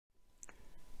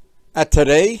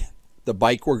Today, the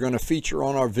bike we're going to feature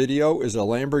on our video is a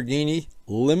Lamborghini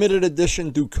limited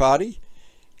edition Ducati.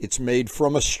 It's made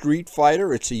from a Street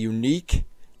Fighter. It's a unique,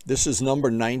 this is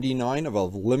number 99 of a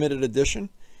limited edition.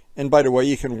 And by the way,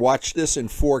 you can watch this in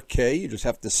 4K. You just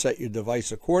have to set your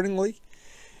device accordingly.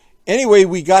 Anyway,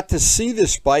 we got to see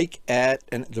this bike and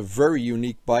it's a very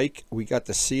unique bike. We got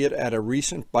to see it at a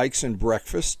recent Bikes and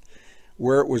Breakfast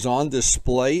where it was on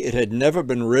display. It had never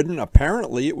been ridden.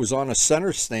 Apparently, it was on a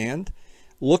center stand.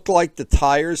 Looked like the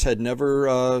tires had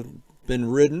never been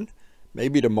ridden.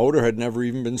 Maybe the motor had never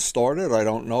even been started. I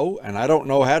don't know. And I don't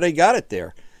know how they got it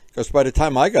there, because by the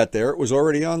time I got there, it was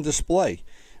already on display.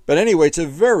 But anyway, it's a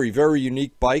very, very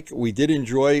unique bike. We did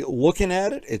enjoy looking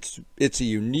at it. It's a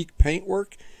unique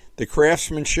paintwork. The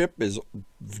craftsmanship is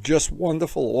just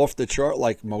wonderful, off the chart,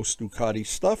 like most Ducati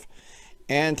stuff.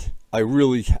 And I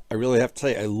really have to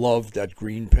say, I love that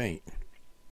green paint.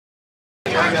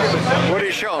 What are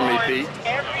you showing me, Pete?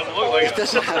 It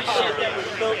doesn't have.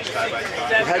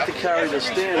 You had to carry the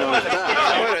stand on the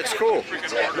back. Oh, that's cool.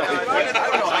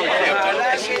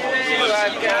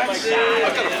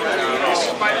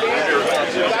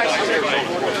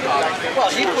 Well,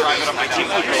 he put it on my team.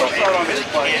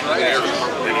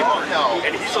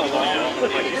 And he's alone.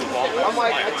 I'm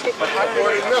like, I take my heart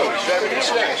away. No,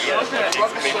 76.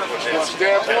 It's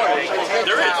damn point.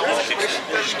 There is.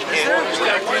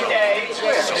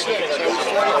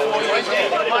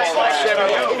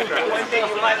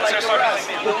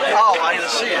 Oh, I didn't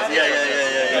see it. Yeah.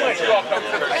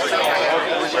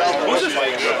 Who's this?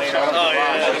 Oh,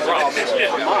 yeah.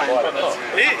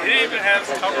 He even has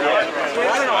a cover. I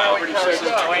don't know how he says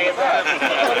it.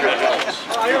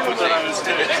 I put that on his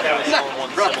tip.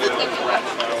 I'm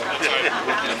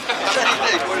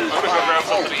going to go grab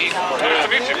something to eat. Nice to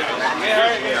meet you.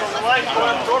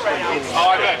 Oh,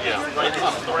 I bet,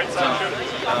 yeah. Right side, too?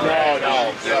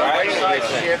 No. Right side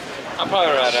shift. I'm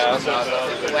probably right out.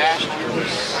 Last year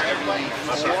was 74.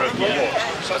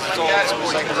 So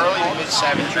it's like early to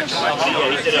mid-70s.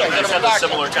 It's got a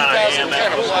similar kind of AMF.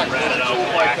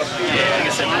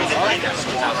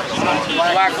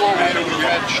 Black woman with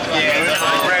red.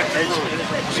 Yeah, red.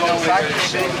 So back to the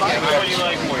same thing. What do you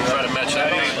like more? You try to match that?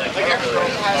 I had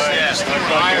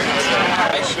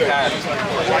two.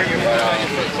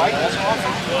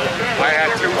 I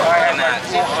had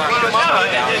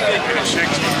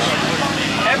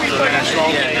everybody's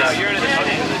you're in the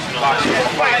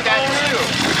fight that too.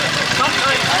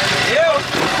 Sometimes you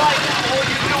fight all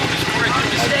you do is correct the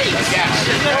mistakes.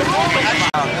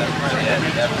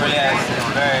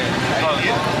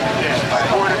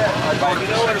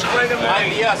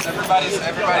 Yes,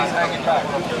 everybody's hanging back.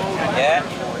 Yeah.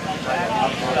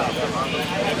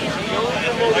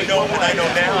 I know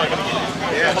now.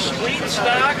 Yes. Complete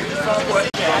stock.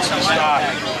 Stock.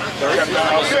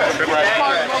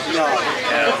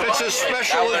 It's a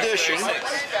special edition.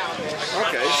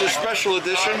 Okay, it's a special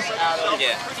edition.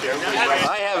 Yeah.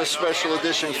 I have a special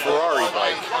edition Ferrari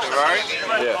bike. Ferrari?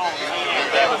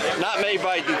 Yeah. Not made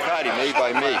by Ducati, made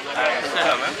by me.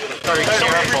 Somebody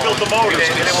rebuilt the motors.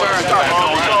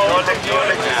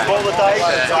 Roll the dice.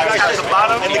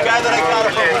 And the guy that I got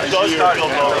it from does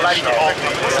rebuild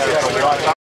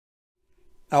motors.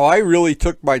 Now, I really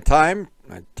took my time.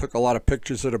 I took a lot of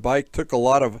pictures of the bike, took a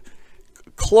lot of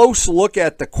close look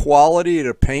at the quality of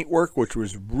the paintwork, which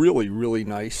was really, really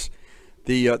nice.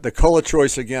 The color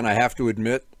choice, again, I have to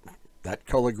admit, that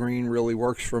color green really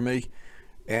works for me.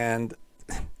 And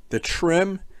the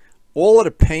trim, all of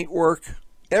the paintwork,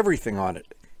 everything on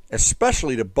it,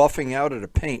 especially the buffing out of the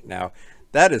paint. Now,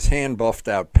 that is hand buffed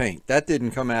out paint. That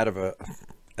didn't come out of a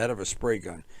spray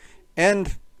gun.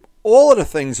 And all of the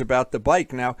things about the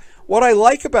bike. Now, what I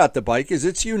like about the bike is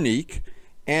it's unique,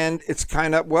 and it's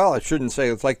kind of, well, I shouldn't say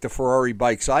it's like the Ferrari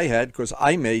bikes I had, because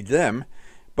I made them,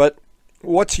 but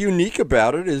what's unique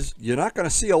about it is you're not going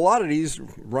to see a lot of these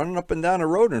running up and down the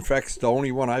road. In fact, it's the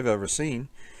only one I've ever seen.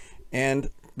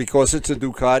 And because it's a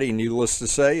Ducati, needless to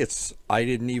say, I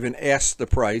didn't even ask the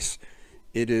price.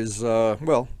 It is,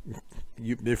 well,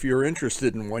 if you're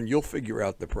interested in one, you'll figure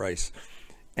out the price.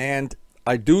 And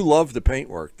I do love the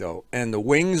paintwork, though, and the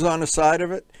wings on the side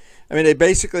of it. I mean, they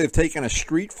basically have taken a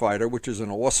Street Fighter, which is an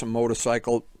awesome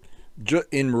motorcycle,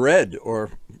 in red,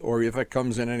 or if it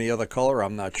comes in any other color,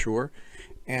 I'm not sure.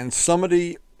 And some of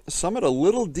the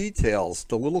little details,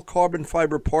 the little carbon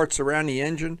fiber parts around the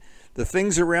engine, the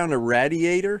things around the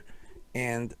radiator,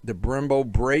 and the Brembo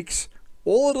brakes,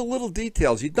 all of the little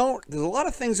details. There's a lot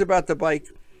of things about the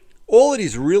bike. All of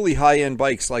these really high-end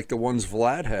bikes, like the ones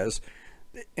Vlad has,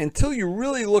 until you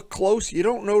really look close, you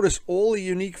don't notice all the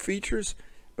unique features.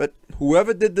 But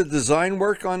whoever did the design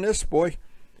work on this, boy,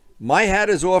 My hat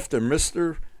is off to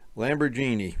Mr.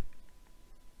 Lamborghini.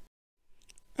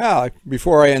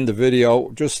 Before I end the video,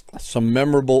 just some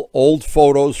memorable old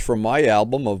photos from my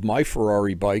album of my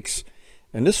Ferrari bikes.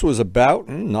 And this was about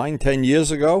 9-10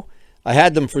 years ago. I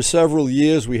had them for several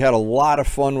years. We had a lot of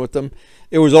fun with them.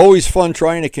 It was always fun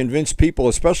trying to convince people,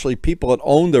 especially people that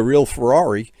owned a real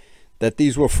Ferrari, that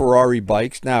these were Ferrari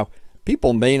bikes. Now,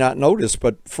 people may not notice,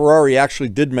 but Ferrari actually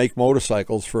did make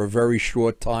motorcycles for a very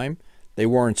short time. They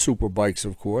weren't super bikes,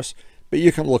 of course, but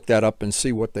you can look that up and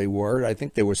see what they were. I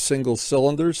think they were single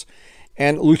cylinders.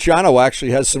 And Luciano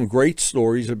actually has some great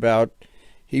stories about,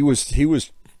 he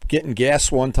was getting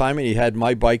gas one time and he had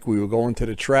my bike. We were going to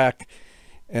the track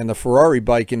and the Ferrari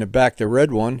bike in the back, the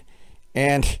red one,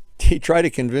 and he tried to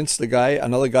convince the guy,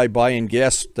 another guy buying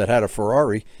gas that had a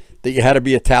Ferrari, that you had to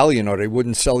be Italian or they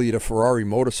wouldn't sell you the Ferrari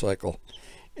motorcycle.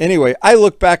 Anyway, I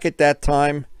look back at that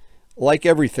time, like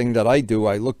everything that I do,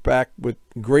 I look back with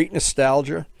great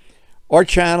nostalgia. Our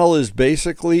channel is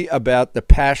basically about the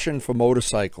passion for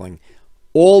motorcycling.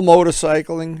 All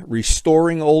motorcycling,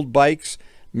 restoring old bikes,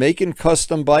 making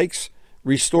custom bikes,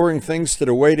 restoring things to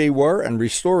the way they were, and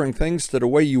restoring things to the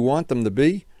way you want them to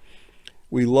be.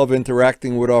 We love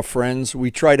interacting with our friends.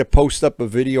 We try to post up a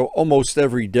video almost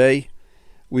every day.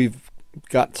 We've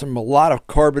got a lot of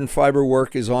carbon fiber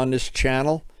work is on this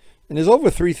channel, and there's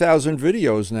over 3,000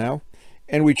 videos now.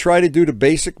 And we try to do the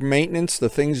basic maintenance, the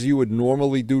things you would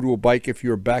normally do to a bike if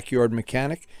you're a backyard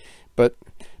mechanic. But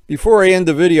before I end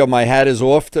the video, my hat is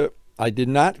off to, I did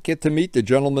not get to meet the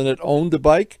gentleman that owned the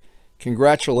bike.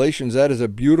 Congratulations, that is a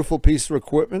beautiful piece of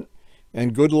equipment.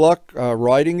 And good luck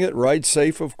riding it. Ride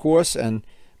safe, of course. And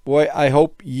boy, I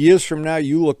hope years from now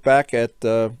you look back at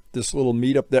this little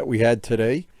meetup that we had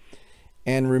today.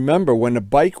 And remember, when the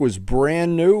bike was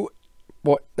brand new,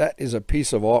 boy, that is a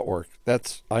piece of artwork.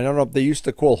 That's, I don't know if they used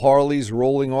to call Harleys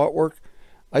rolling artwork.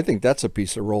 I think that's a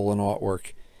piece of rolling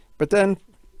artwork. But then,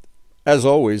 as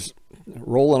always,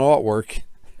 rolling artwork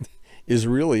is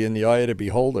really in the eye of the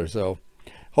beholder. So,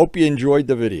 hope you enjoyed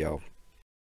the video.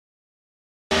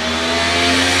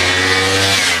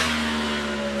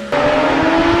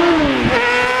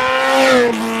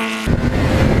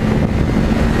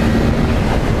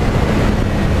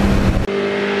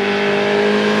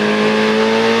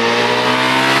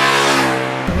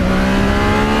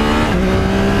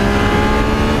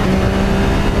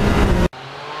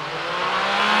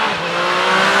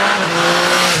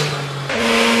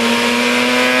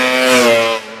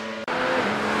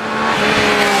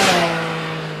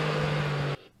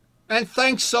 And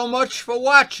thanks so much for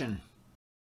watching.